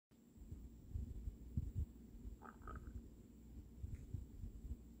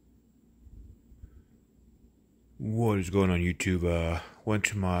What is going on YouTube? Went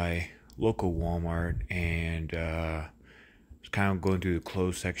to my local Walmart and was kind of going through the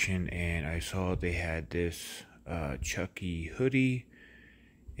clothes section, and I saw they had this Chucky hoodie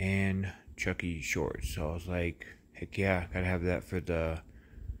and Chucky shorts. So I was like, heck yeah, gotta have that for the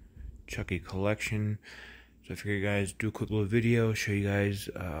Chucky collection. So I figured, guys, do a quick little video, show you guys.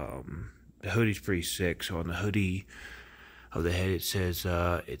 The hoodie's pretty sick. So on the hoodie of the head it says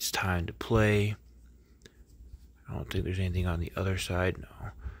it's time to play. I don't think there's anything on the other side, no.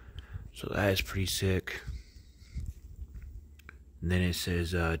 So that is pretty sick. And then it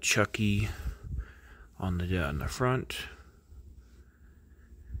says Chucky on the front.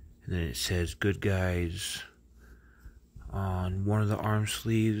 And then it says good guys on one of the arm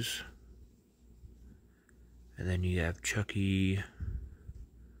sleeves. And then you have Chucky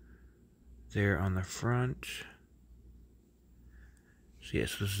there on the front. So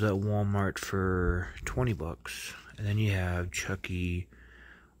yes, this is at Walmart for 20 bucks. And then you have Chucky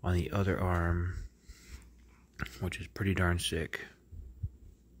on the other arm, which is pretty darn sick.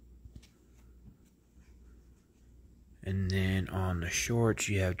 And then on the shorts,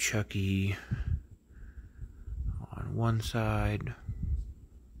 you have Chucky on one side.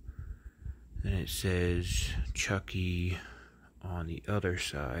 Then it says Chucky on the other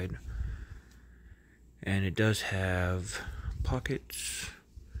side. And it does have pockets,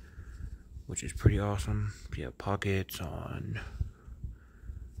 which is pretty awesome. You have pockets on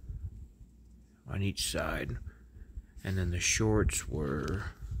each side. And then the shorts were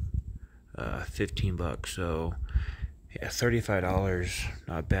 15 bucks. So yeah, $35.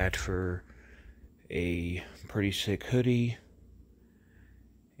 Not bad for a pretty sick hoodie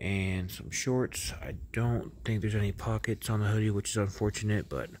and some shorts. I don't think there's any pockets on the hoodie, which is unfortunate,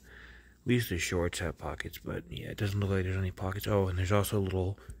 but at least the shorts have pockets. But yeah, it doesn't look like there's any pockets. Oh, and there's also a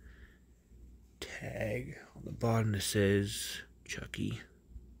little tag on the bottom that says Chucky.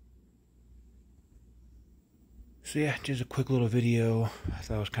 So yeah, just a quick little video. I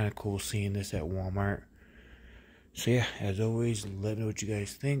thought it was kind of cool seeing this at Walmart. So yeah, as always, let me know what you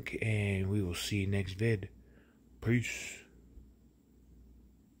guys think, and we will see you next vid. Peace.